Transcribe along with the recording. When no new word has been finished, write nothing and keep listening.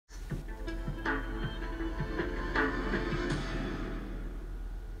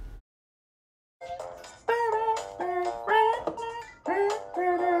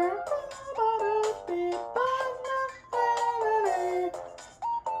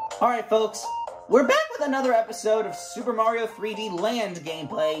Alright folks, we're back with another episode of Super Mario 3D Land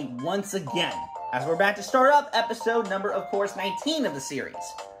gameplay once again, as we're about to start up episode number, of course, 19 of the series.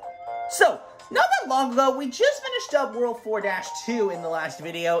 So, not that long ago, we just finished up World 4-2 in the last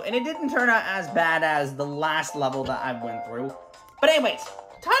video, and it didn't turn out as bad as the last level that I went through. But anyways,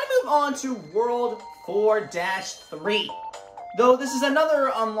 time to move on to World 4-3. Though this is another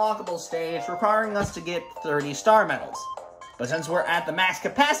unlockable stage requiring us to get 30 star medals. But since we're at the max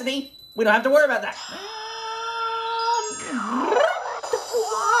capacity, we don't have to worry about that.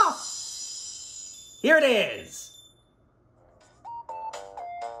 Here it is.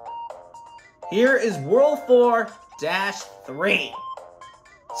 Here is World 4-3.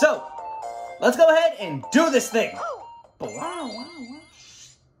 So, let's go ahead and do this thing. Let's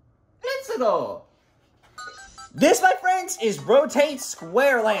go. This, my friends, is Rotate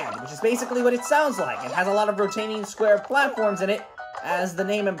Square Land, which is basically what it sounds like. It has a lot of rotating square platforms in it, as the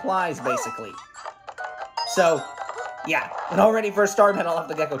name implies, basically. So, yeah, and already for a star medal off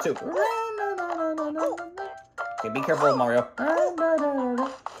the Gecko, too. Okay, be careful, Mario.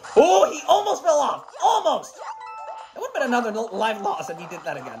 Oh, he almost fell off! Almost! It would have been another life loss if he did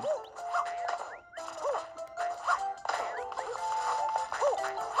that again.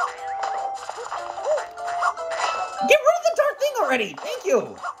 Get rid of the dark thing already! Thank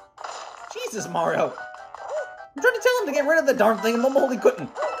you! Jesus, Mario. I'm trying to tell him to get rid of the darn thing, and Momo couldn't.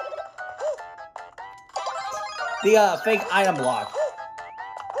 The, fake item block.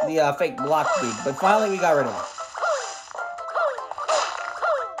 The, fake block dude. But finally, we got rid of it.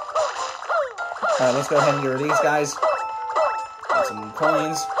 Alright, let's go ahead and get rid of these guys. Got some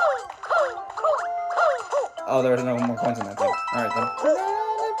coins. Oh, there's no more coins in that thing. Alright, then.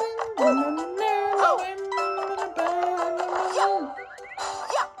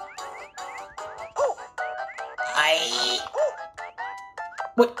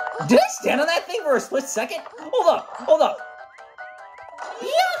 Wait, did I stand on that thing for a split second? Hold up, hold up.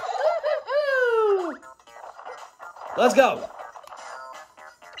 Yahoo! Let's go.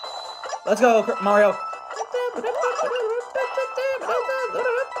 Let's go, Mario.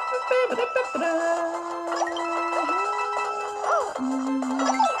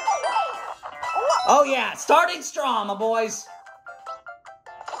 Oh yeah, starting strong, my boys.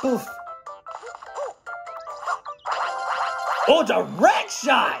 Oof. Oh, direct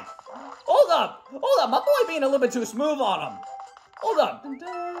shot! Hold up! Hold up! My boy being a little bit too smooth on him. Hold up.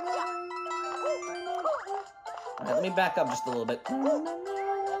 Alright, let me back up just a little bit. Let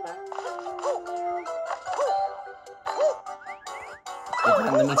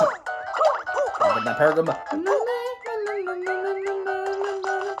me get that paragon.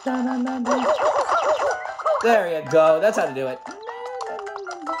 There you go. That's how to do it.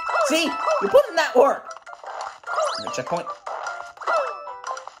 See? You're putting that work. Checkpoint.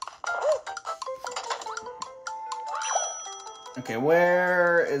 Okay,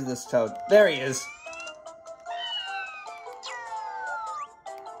 where is this Toad? There he is.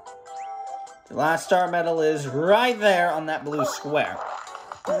 The last star medal is right there on that blue square.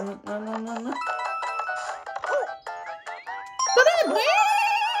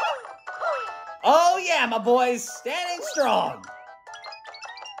 Oh yeah, my boys, standing strong.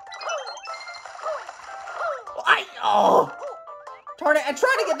 Oh, darn it, I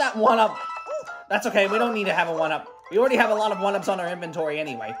tried to get that one-up. That's okay, we don't need to have a one-up. We already have a lot of one-ups on our inventory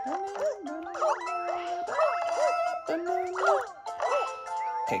anyway.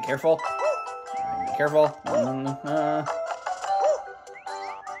 Okay, careful. Be careful.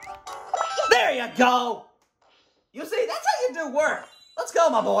 There you go! You see, that's how you do work. Let's go,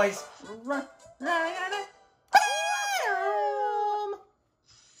 my boys.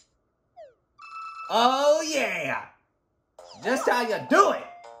 Oh, yeah. Just how you do it.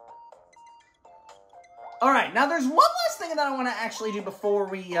 Alright, now there's one last thing that I want to actually do before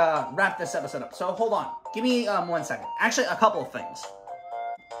we wrap this episode up. So hold on. Give me 1 second. Actually, a couple of things.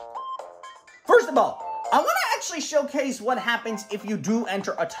 First of all, I want to actually showcase what happens if you do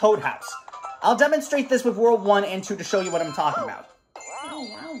enter a Toad House. I'll demonstrate this with World 1 and 2 to show you what I'm talking about.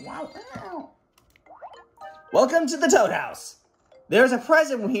 Wow. Welcome to the Toad House. There's a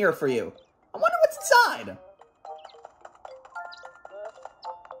present here for you. I wonder what's inside.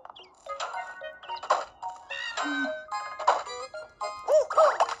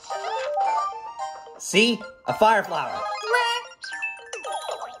 See? A fire flower.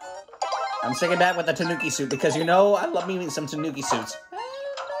 I'm sticking back with the Tanuki suit because, you know, I love me some Tanuki suits.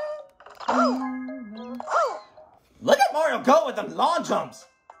 Look at Mario go with them long jumps.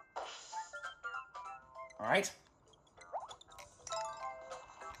 Alright.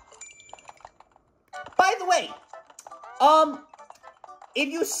 By the way, if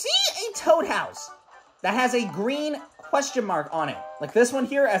you see a Toad house that has a green question mark on it, like this one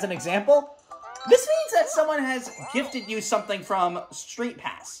here as an example, this means that someone has gifted you something from Street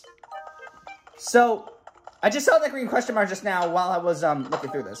Pass. So, I just saw that green question mark just now while I was looking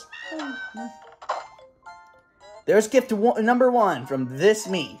through this. There's gift number 1 from this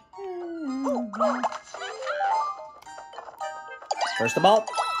me. First of all,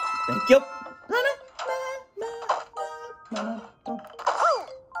 thank you.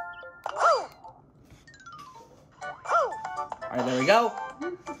 Alright, there we go.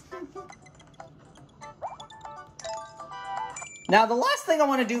 Now, the last thing I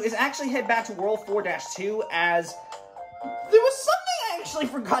want to do is actually head back to World 4-2, as there was something I actually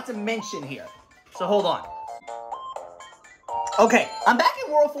forgot to mention here. So, hold on. Okay, I'm back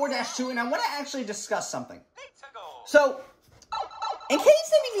in World 4-2, and I want to actually discuss something. So, in case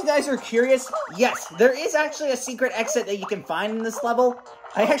any of you guys are curious, yes, there is actually a secret exit that you can find in this level.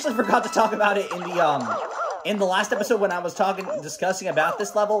 I actually forgot to talk about it in the last episode when I was discussing about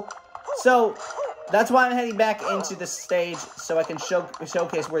this level. So, that's why I'm heading back into this stage, so I can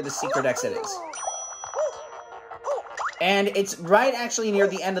showcase where the secret exit is. And it's right actually near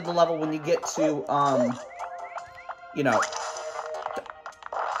the end of the level when you get to, you know...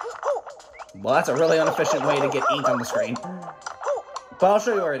 Well, that's a really inefficient way to get ink on the screen. But I'll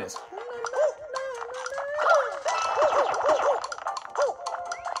show you where it is.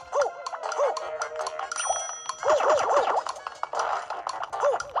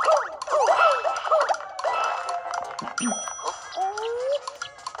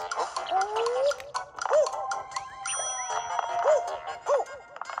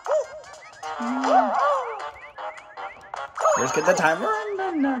 Let's get the timer.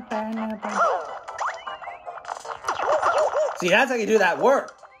 See, that's how you do that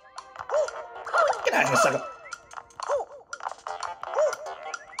work. Get out of here, sucker.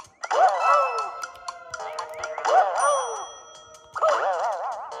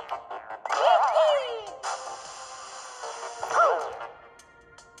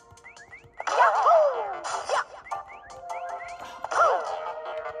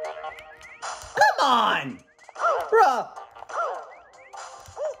 Come on! Bruh!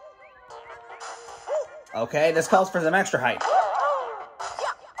 Okay, this calls for some extra height.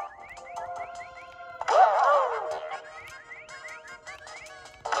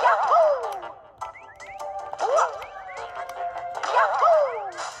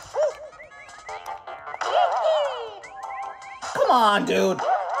 Come on, dude!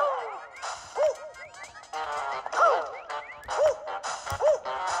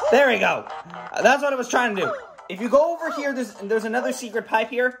 There we go. That's what I was trying to do. If you go over here, there's another secret pipe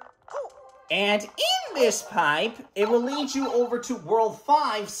here. And in this pipe, it will lead you over to World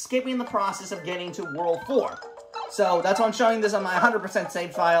 5, skipping the process of getting to World 4. So that's why I'm showing this on my 100%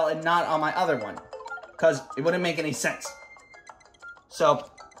 save file and not on my other one. Because it wouldn't make any sense. So,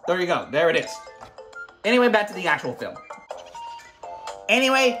 there you go. There it is. Anyway, back to the actual film.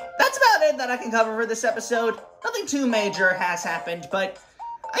 Anyway, that's about it that I can cover for this episode. Nothing too major has happened, but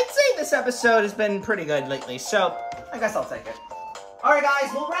I'd say this episode has been pretty good lately, so I guess I'll take it. Alright guys,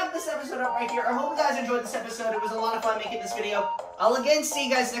 we'll wrap this episode up right here. I hope you guys enjoyed this episode. It was a lot of fun making this video. I'll again see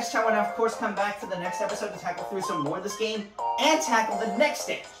you guys next time when I, of course, come back to the next episode to tackle through some more of this game and tackle the next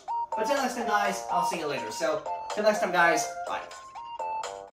stage. But till next time, guys, I'll see you later. So, till next time, guys, bye.